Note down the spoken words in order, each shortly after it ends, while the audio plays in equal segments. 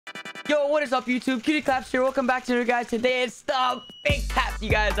Yo, what is up, YouTube? qtclaps here. Welcome back to you guys. Today it's the big claps. You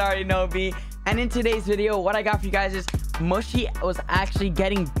guys already know me. And in today's video, what I got for you guys is Mushy was actually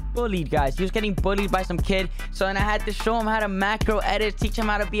getting bullied, guys. He was getting bullied by some kid. So then I had to show him how to macro edit, teach him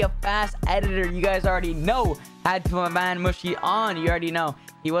how to be a fast editor. You guys already know. I had to put my man Mushy on. You already know.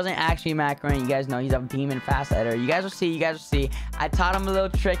 He wasn't actually macroing. You guys know he's a demon fast editor. You guys will see. You guys will see. I taught him a little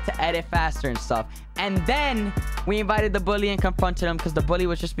trick to edit faster and stuff. And then we invited the bully and confronted him because the bully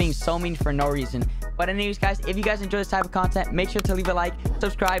was just being so mean for no reason. But anyways, guys, if you guys enjoy this type of content, make sure to leave a like,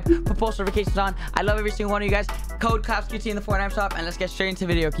 subscribe, put post notifications on. I love every single one of you guys. Code Claps QT in the Fortnite shop. And let's get straight into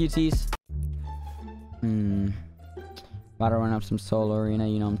video, QTs. About to run up some solo arena.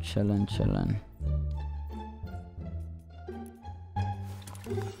 You know I'm chilling.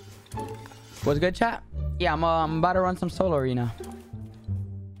 What's good, chat? Yeah, I'm about to run some solo arena.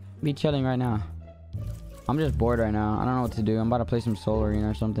 Be chilling right now. I'm just bored right now. I don't know what to do. I'm about to play some solo arena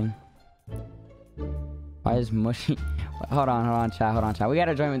or something. Why is Mushy? Hold on, chat. We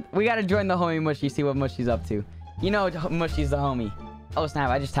gotta join the homie Mushy. See what Mushy's up to. You know Mushy's the homie. Oh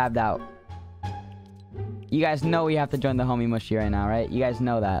snap! I just tabbed out. You guys know we have to join the homie Mushy right now, right? You guys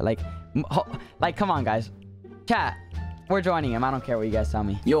know that. Like, come on, guys. Chat. We're joining him. I don't care what you guys tell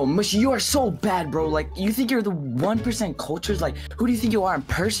me. Yo, Mushy, you are so bad, bro. Like, you think you're the 1% cultures? Like, who do you think you are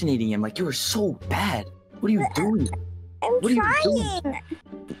impersonating him? Like, you are so bad. What are you doing? I'm trying.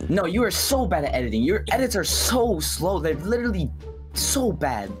 No, you are so bad at editing. Your edits are so slow. They're literally so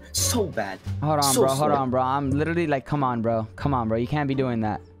bad. So bad. Hold on, so bro. slow. Hold on, bro. I'm literally like, come on, bro. You can't be doing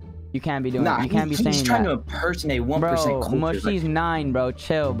that. You can't be doing that. You can't be saying that. He's trying to impersonate 1% culture. Bro, Mushy's 9, bro.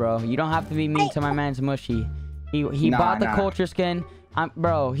 Chill, bro. You don't have to be mean to my man's Mushy. He bought the culture skin.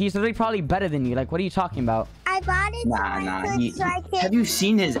 Bro, he's literally probably better than you. Like, what are you talking about? I bought it. Have you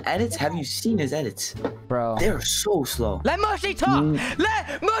seen his edits? Bro. They're so slow. Let Mushy talk!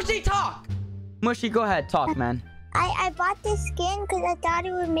 Let Mushy talk! Mushy, go ahead. Talk, man. I bought this skin because I thought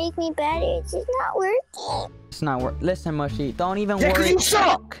it would make me better. It's just not working. It's not working. Listen, Mushy, don't even Yeah, worry. you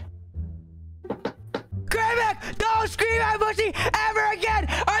suck! Grimac, don't scream at Mushy ever again,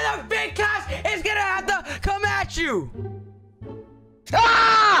 or the big class is gonna have to come at you.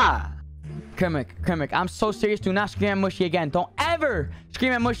 Ah! Grimac, I'm so serious. Do not scream at Mushy again. Don't ever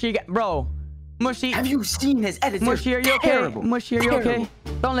scream at Mushy again, bro. Mushy, have you seen his edits? Mushy, are you okay? Mushy, are you okay?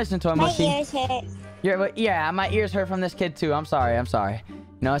 Don't listen to him, Mushy. My ears hurt. Yeah, my ears hurt from this kid too. I'm sorry.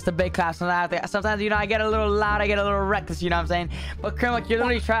 You know, it's the big class. Sometimes, you know, I get a little loud. I get a little reckless. You know what I'm saying? But Kermit, you're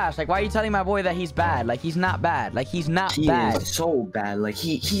literally trash. Like, why are you telling my boy that he's bad? Like, he's not bad. Like, he's not bad. He is so bad. Like,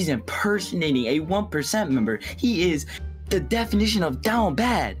 he's impersonating a 1% member. He is the definition of down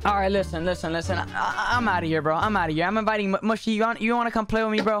bad. All right, listen. I'm out of here, bro. I'm inviting Mushy. You want to come play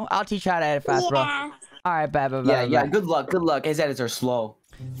with me, bro? I'll teach you how to edit fast, bro. All right, bad. Yeah. Good luck. His edits are slow.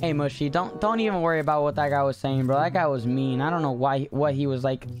 Hey Mushy, don't even worry about what that guy was saying, bro. That guy was mean. I don't know what he was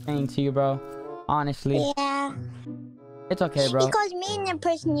like saying to you, bro. Honestly. Yeah. It's okay, bro. He calls me an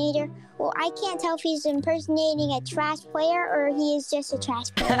impersonator. Well, I can't tell if he's impersonating a trash player or he is just a trash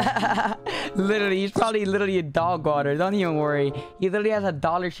player. Literally, he's probably literally a dog water. Don't even worry. He literally has a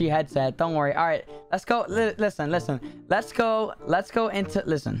Dollar Tree headset. Don't worry. All right, let's go. Listen. Let's go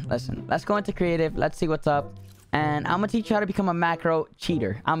into creative. Let's see what's up. And I'm gonna teach you how to become a macro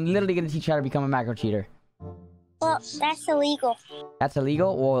cheater. I'm literally gonna teach you how to become a macro cheater. Well, that's illegal. That's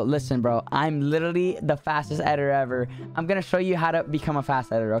illegal? Well, listen, bro. I'm literally the fastest editor ever. I'm gonna show you how to become a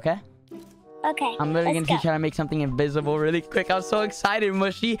fast editor, okay? Okay. I'm literally gonna teach you how to make something invisible really quick. I'm so excited,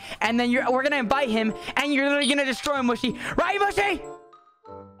 Mushy. And then we're gonna invite him, and you're literally gonna destroy Mushy. Right, Mushy?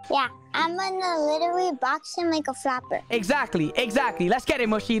 Yeah, I'm gonna literally box him like a flapper. Exactly. Let's get it,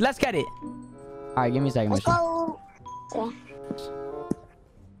 Mushy. Let's get it. All right, give me a second, Mushy. Go. Yeah.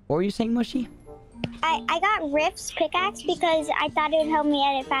 What were you saying, Mushy? I got Rift's pickaxe because I thought it would help me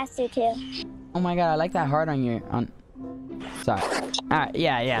edit faster too. Oh my god, I like that heart on your Sorry. Alright,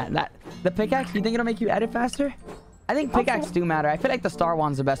 yeah. The pickaxe, you think it'll make you edit faster? I think pickaxe do matter. I feel like the star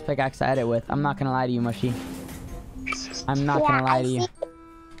one's the best pickaxe to edit with. I'm not gonna lie to you, Mushy. I'm not gonna lie to you.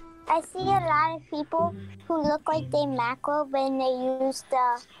 I see a lot of people who look like they macro when they use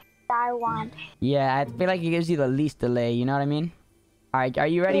the star wand. Yeah, I feel like it gives you the least delay, you know what I mean? Alright, are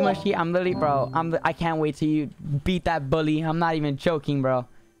you ready, Mushy? I'm literally, bro. I can't wait till you beat that bully. I'm not even joking, bro.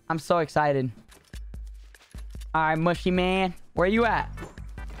 I'm so excited. Alright, Mushy man. Where you at?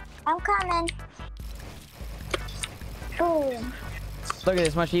 I'm coming. Boom. Look at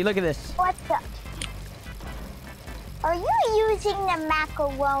this, Mushy. Look at this. What the? Are you using the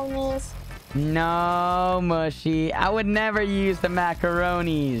macaronis? No, Mushy. I would never use the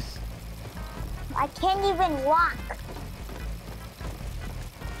macaronis. I can't even walk.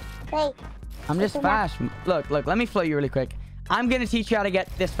 Wait. I'm just fast. Look, let me float you really quick. I'm gonna teach you how to get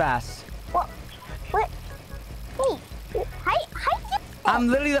this fast. What? Wait. How you do that? I'm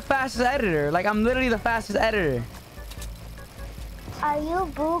literally the fastest editor. Like, I'm literally the fastest editor. Are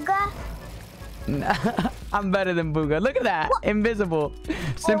you Booga? I'm better than Booga. Look at that. What? Invisible.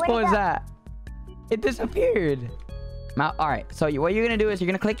 Simple as that. It disappeared. All right. So what you're going to do is you're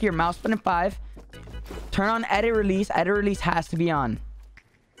going to click your mouse button 5. Turn on edit release. Edit release has to be on.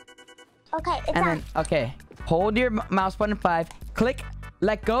 Okay. It's and on. then, okay. Hold your mouse button 5. Click,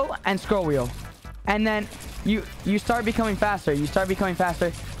 let go, and scroll wheel. And then you start becoming faster. You start becoming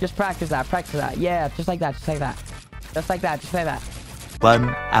faster. Just practice that. Practice that. Yeah. Just like that. Just like that. Just like that. Just like that. 1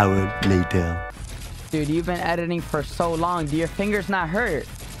 hour later. Dude, you've been editing for so long. Do your fingers not hurt?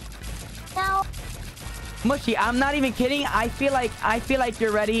 No. Mushy, I'm not even kidding. I feel like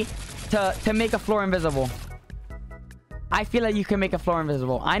you're ready to make a floor invisible. I feel like you can make a floor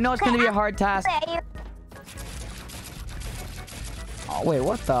invisible. I know it's gonna be a hard task. Oh wait,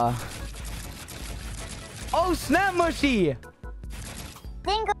 what the? Oh snap, Mushy!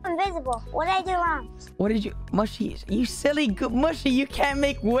 Didn't go invisible. What did I do wrong? What did you, Mushy? You silly Mushy! You can't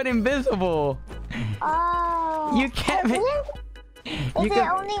make wood invisible. Oh. You can't make. Is it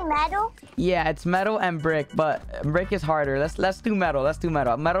only metal? Yeah, it's metal and brick, but brick is harder. Let's do metal. Let's do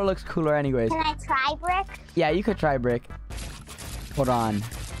metal. Metal looks cooler anyways. Can I try brick? Yeah, you could try brick. Hold on.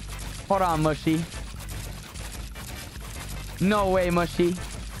 Hold on, Mushy. No way, Mushy.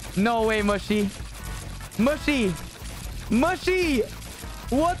 No way, Mushy. Mushy! Mushy!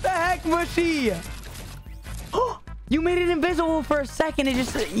 What the heck, Mushy? You made it invisible for a second. It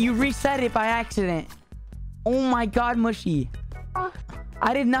just, you reset it by accident. Oh my god, Mushy.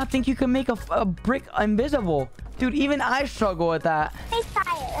 I did not think you could make a brick invisible. Dude, even I struggle with that. Let me try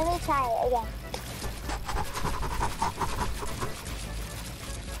it. Let me try it again.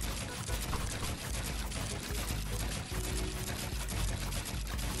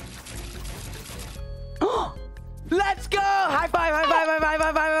 Let's go! High five, high five, high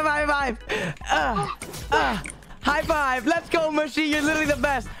five, high five, high five. High five. Let's go, Mushy. You're literally the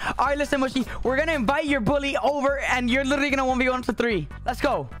best. All right, listen, Mushy. We're going to invite your bully over, and you're literally going to 1v1 for 3. Let's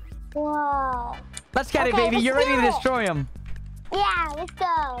go. Whoa. Let's get it, baby. You're ready to destroy him. Yeah, let's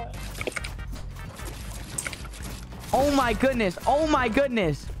go. Oh, my goodness. Oh, my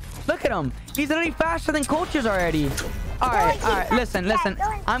goodness. Look at him. He's literally faster than coaches already. All right. Listen.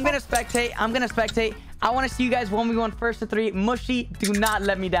 I'm going to spectate. I want to see you guys 1v1 first to 3. Mushy, do not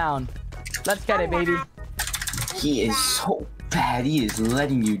let me down. Let's get it, baby. He is so bad. He is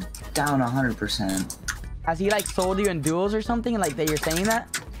letting you down 100%. Has he like sold you in duels or something? Like that you're saying that?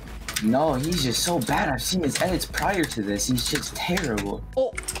 No, he's just so bad. I've seen his edits prior to this. He's just terrible.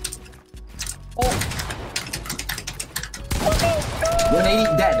 Oh.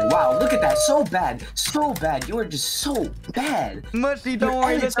 180 dead. Wow, look at that. So bad. So bad. You are just so bad. Mushy, don't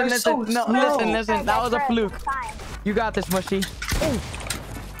worry. Listen. Listen. That was a fluke. You got this, Mushy. Oh.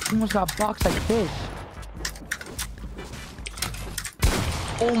 Almost got boxed like fish.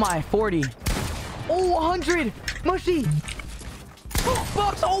 Oh my, 40. Oh, 100. Mushy.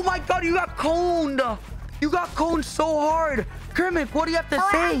 Box. Oh my god, you got coned. You got coned so hard. Kermit, what do you have to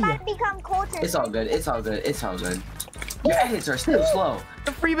say? I might become culture. It's all good. Your edits are still slow.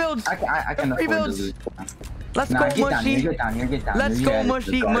 The free builds. I can afford to lose. Let's go, Mushy. Get down. Let's go,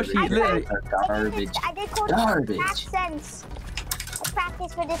 Mushy. Literally. Garbage. I did culture sense.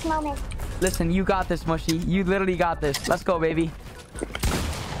 Practice for this moment. Listen, you got this, Mushy. You literally got this. Let's go, baby.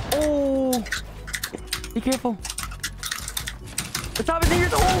 Oh. Be careful. The top is in your...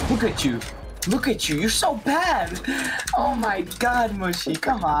 Oh. Look at you. You're so bad. Oh my god, Mushy.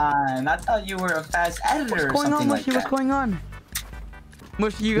 Come on. I thought you were a fast editor or something like that. What's going on?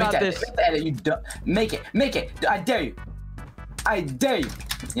 Mushy, you got this. Make it. I dare you.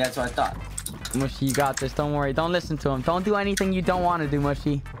 Yeah, that's what I thought. Mushy, you got this. Don't worry. Don't listen to him. Don't do anything you don't want to do,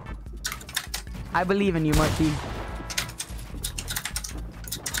 Mushy. I believe in you, Mushy.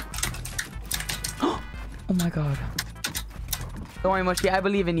 Oh my god. Don't worry, Mushy. I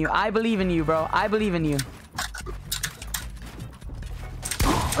believe in you. I believe in you, bro. I believe in you.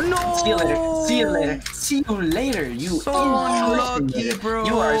 No! See you later. You so unlucky, bro.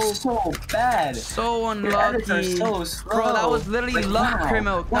 You are so bad. So unlucky. Your edits are so slow. Bro, that was literally luck,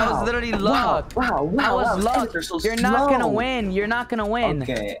 Criminal. That was literally luck. Wow. That was luck. You're not gonna win.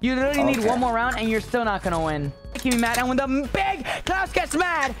 Okay. You literally need one more round and you're still not gonna win. Making me mad. And when the big class gets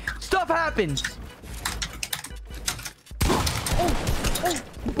mad, stuff happens.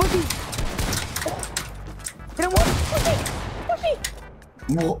 Mushy! Hit him one! Mushy!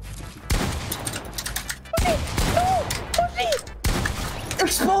 Whoa. Mushy! No! Mushy!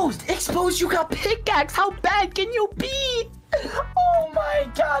 Exposed, you got pickaxe. How bad can you be? Oh my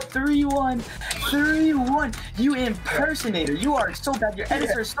god, 3-1. 3-1. You impersonator. You are so bad. Your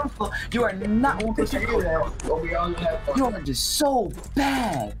editor is so slow. You are not 1%. You are just so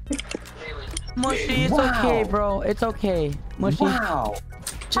bad. Mushy, it's okay, bro. It's okay. Mushy. Wow.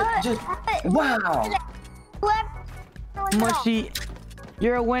 Wow. Mushy,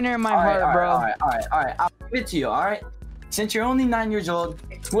 you're a winner in my heart, bro. All right. I'll give it to you, all right? Since you're only 9 years old,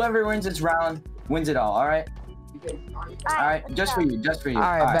 whoever wins this round wins it all right? All right, just for you. All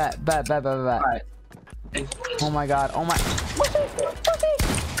right, bet. All right. Oh my god.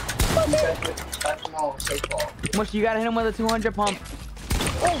 Mushy, you gotta hit him with a 200 pump.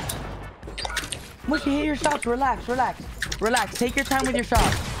 Oh. Mushy, hit your shots. Relax. Take your time with your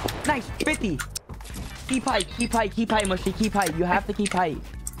shots. Nice, 50. Keep height, Mushy, keep height. You have to keep height.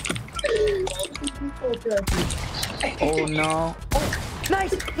 Oh no. Oh,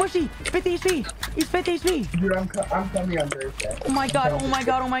 nice, Mushy, 50 HP. He's 50 HP. Dude, I'm coming on Thursday. Oh my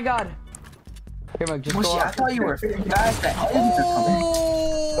god. Here, Mug, just Mushy, go I up. thought you were guys that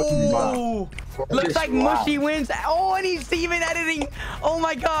Oh! Looks like Mushy wins. Oh, and he's even editing. Oh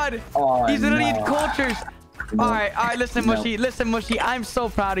my god. Oh, He's literally in no. cultures. All right, listen, Mushy, I'm so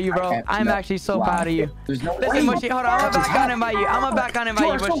proud of you, bro. I'm actually so proud of you. Listen, Mushy, hold on, I'm gonna back on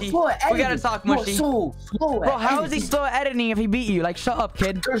invite you, Mushy. We gotta talk, Mushy. So slow, bro, how is he slow at editing if he beat you? Like, shut up,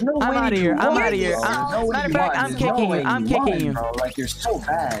 kid. There's no I'm way out of here. Matter of fact, I'm There's kicking you. Bro. Like, you're so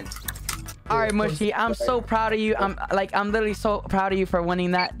bad. All right, Mushy, I'm so proud of you. I'm literally so proud of you for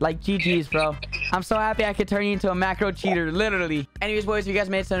winning that. Like, GG's, bro. I'm so happy I could turn you into a macro cheater, literally. Anyways, boys, if you guys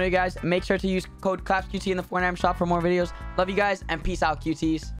made it to know, guys, make sure to use code QTClaps in the Fortnite shop for more videos. Love you guys, and peace out, QTs.